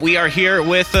We are here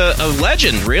with a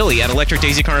legend, really, at Electric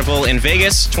Daisy Carnival in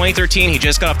Vegas, 2013. He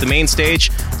just got off the main stage.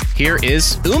 Here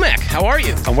is Umek. How are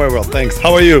you? I'm very well, thanks.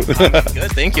 How are you?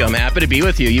 Good, thank you. I'm happy to be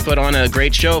with you. You put on a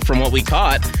great show from what we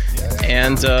caught.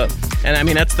 And I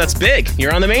mean, that's big.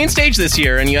 You're on the main stage this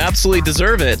year, and you absolutely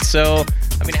deserve it. So,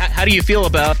 I mean, how do you feel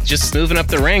about just moving up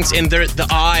the ranks in the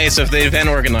eyes of the event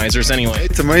organizers anyway?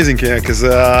 It's amazing, yeah, because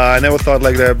I never thought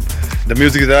like the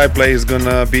music that I play is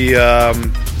gonna be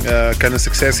kind of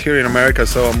success here in America.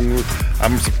 So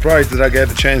I'm surprised that I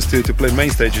get a chance to play main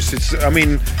stages. I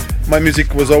mean, my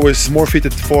music was always more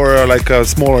fitted for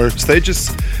smaller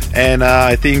stages, and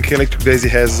I think Electric Daisy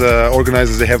has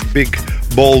organizers. They have big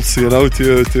balls, you know,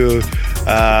 to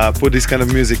put this kind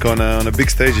of music on a big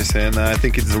stages, and I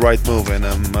think it's the right move, and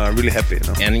I'm really happy. You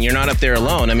know? And you're not up there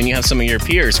alone. I mean, you have some of your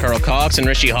peers, Carl Cox and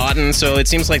Richie Houghton. So it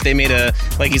seems like they made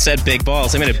like you said, big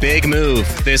balls. They made a big move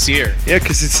this year. Yeah,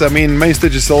 because main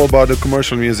stage is all about the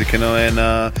commercial music, you know, and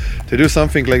to do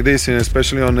something like this, you know,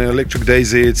 especially on Electric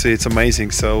Daisy, it's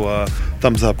amazing. So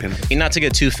thumbs up, you know. Not to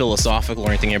get too philosophical or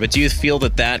anything here, but do you feel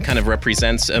that kind of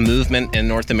represents a movement in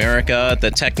North America,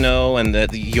 that techno and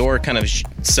that your kind of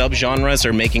sub-genres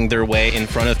are making their way in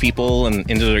front of people and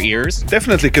into their ears?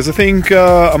 Definitely, because I think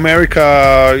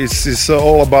America is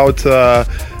all about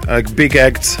big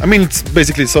acts. I mean,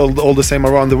 it's all the same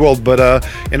around the world, but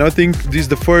you know, I think this is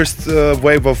the first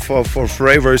wave of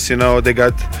ravers. You know, they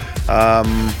got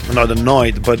not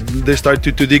annoyed, but they start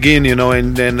to dig in, you know,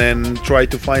 and try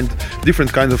to find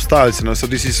different kinds of styles, you know. So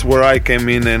this is where I came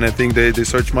in, and I think they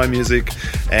searched my music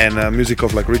and music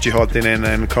of like Richie Houghton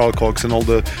and Carl Cox and all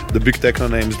the big techno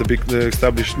names, the big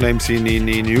established names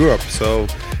in Europe. So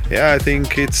yeah, I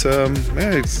think it's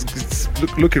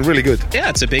looking really good. Yeah,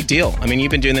 it's a big deal. I mean,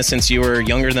 you've been doing this since you were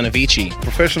younger than Avicii.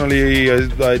 Professionally,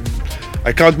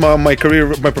 I count my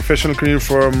professional career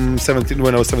from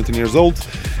when I was 17 years old,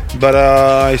 but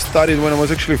I started when I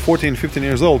was actually 14, 15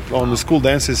 years old on the school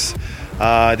dances,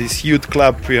 this youth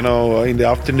club, you know, in the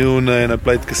afternoon, and I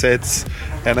played cassettes,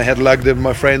 and I had luck that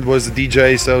my friend was a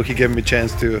DJ, so he gave me a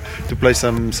chance to play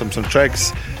some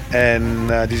tracks, and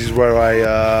this is where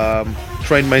I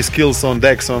trained my skills on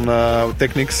decks, on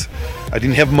techniques. I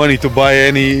didn't have money to buy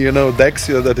any, you know, decks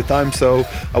at the time, so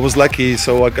I was lucky,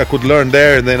 so I could learn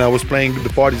there, and then I was playing the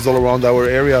parties all around our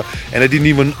area, and I didn't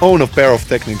even own a pair of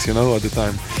Technics, you know, at the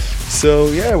time. So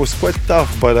yeah, it was quite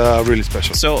tough, but really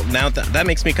special. So now that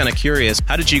makes me kind of curious.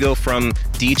 How did you go from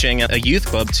DJing at a youth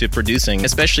club to producing,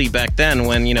 especially back then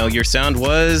when, you know, your sound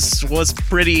was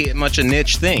pretty much a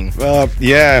niche thing?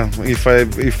 Yeah,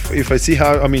 if I see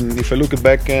how, I mean, if I look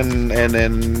back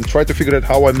and try to figure out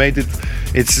how I made it,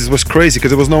 it was crazy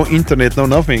because there was no internet, no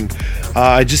nothing.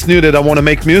 I just knew that I want to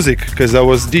make music because I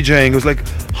was DJing. It was like,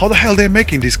 how the hell are they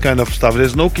making this kind of stuff?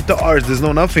 There's no guitars, there's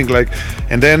no nothing.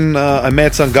 And then I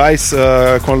met some guys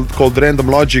called Random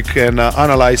Logic and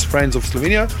Analyze, friends of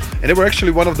Slovenia, and they were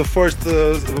actually one of the first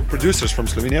producers from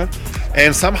Slovenia,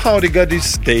 and somehow they got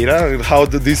this data how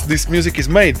this music is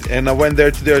made, and I went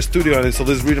there to their studio and I saw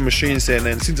these rhythm machines and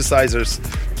synthesizers,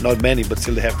 not many but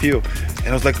still they have few, and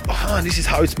I was like, oh, this is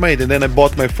how it's made. And then I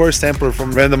bought my first sampler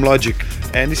from Random Logic,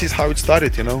 and this is how it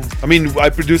started, you know. I mean, I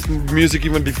produced music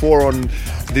even before on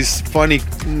this funny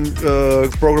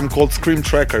program called Scream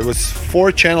Tracker. It was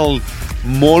 4-channel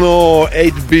mono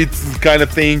 8-bit kind of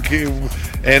thing,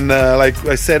 and like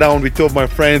I sat down with two of my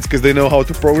friends because they know how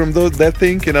to program that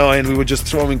thing, you know, and we were just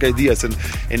throwing ideas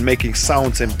and making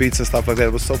sounds and beats and stuff like that.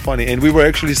 It was so funny, and we were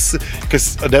actually,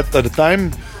 because at the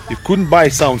time you couldn't buy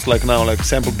sounds like now, like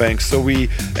sample banks, so we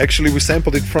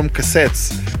sampled it from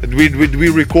cassettes that we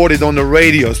recorded on the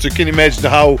radio. So you can imagine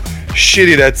how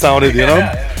shitty that sounded, you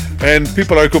know. And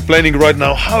people are complaining right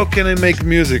now, how can I make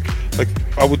music? Like,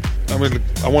 I want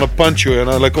to punch you,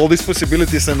 know, like all these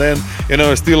possibilities, and then, you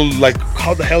know, still like,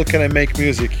 how the hell can I make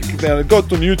music? You can go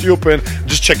to YouTube and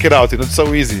just check it out, you know, it's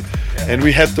so easy. And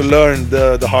we had to learn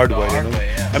the hard way, you know.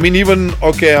 I mean, even,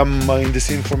 okay, I'm in the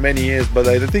scene for many years, but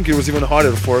I think it was even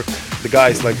harder for the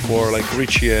guys like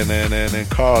Richie and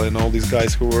Carl and all these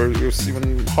guys it was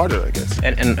even harder, I guess.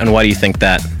 And why do you think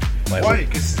that? Why?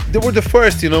 Because they were the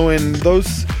first, you know, and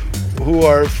those who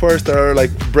are first are like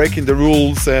breaking the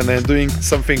rules and doing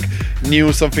something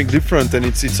new, something different, and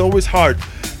it's always hard.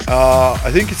 I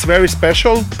think it's very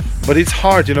special, but it's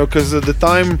hard, you know, because at the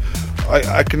time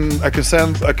I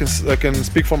can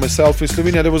speak for myself. In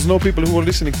Slovenia, there was no people who were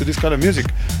listening to this kind of music,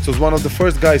 so it's one of the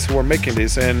first guys who were making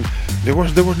this, and there were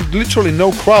literally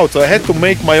no crowd, so I had to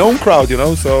make my own crowd, you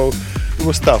know, so it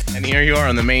was tough. And here you are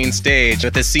on the main stage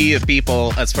with a sea of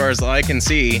people, as far as I can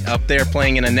see, up there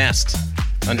playing in a nest.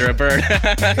 under a bird.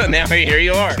 Now here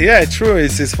you are. Yeah, true.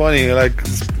 It's funny, like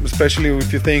especially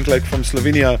if you think like from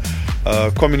Slovenia,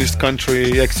 communist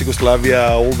country,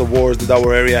 ex-Yugoslavia, all the wars that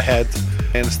our area had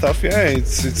and stuff. Yeah,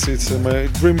 it's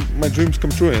my dreams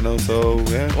come true, you know. So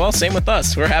yeah. Well, same with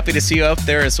us. We're happy to see you out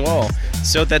there as well.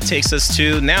 So that takes us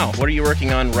to now. What are you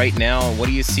working on right now? What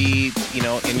do you see,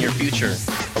 in your future?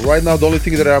 Right now, the only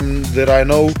thing that I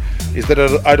know is that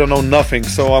I don't know nothing.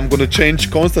 So I'm gonna change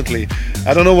constantly.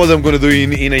 I don't know what I'm gonna do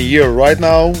in a year. Right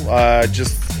now, I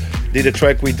just did a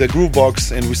track with the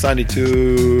Groovebox and we signed it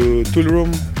to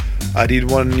Toolroom. I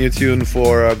did one new tune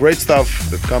for Great Stuff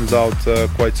that comes out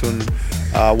quite soon.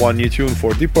 One new tune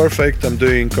for Deep Perfect. I'm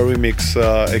doing a remix.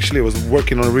 Actually, I was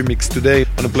working on a remix today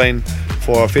on a plane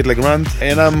for Fate Legrand,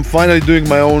 and I'm finally doing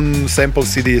my own sample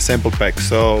CD, sample pack.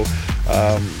 So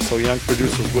young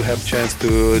producers will have a chance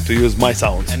to use my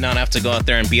sounds and not have to go out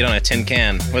there and beat on a tin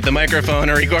can with the microphone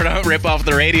or rip off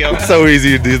the radio. It's so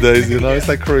easy these days, It's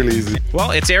like really easy.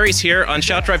 Well, it's Aries here on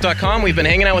ShoutDrive.com. We've been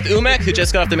hanging out with Umek, who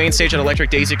just got off the main stage at Electric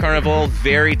Daisy Carnival.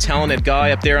 Very talented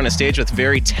guy up there on a stage with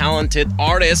very talented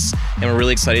artists, and we're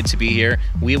really excited to be here.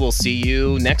 We will see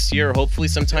you next year, hopefully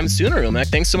sometime sooner, Umek.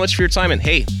 Thanks so much for your time, and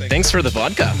hey, thanks for the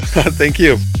vodka. Thank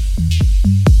you.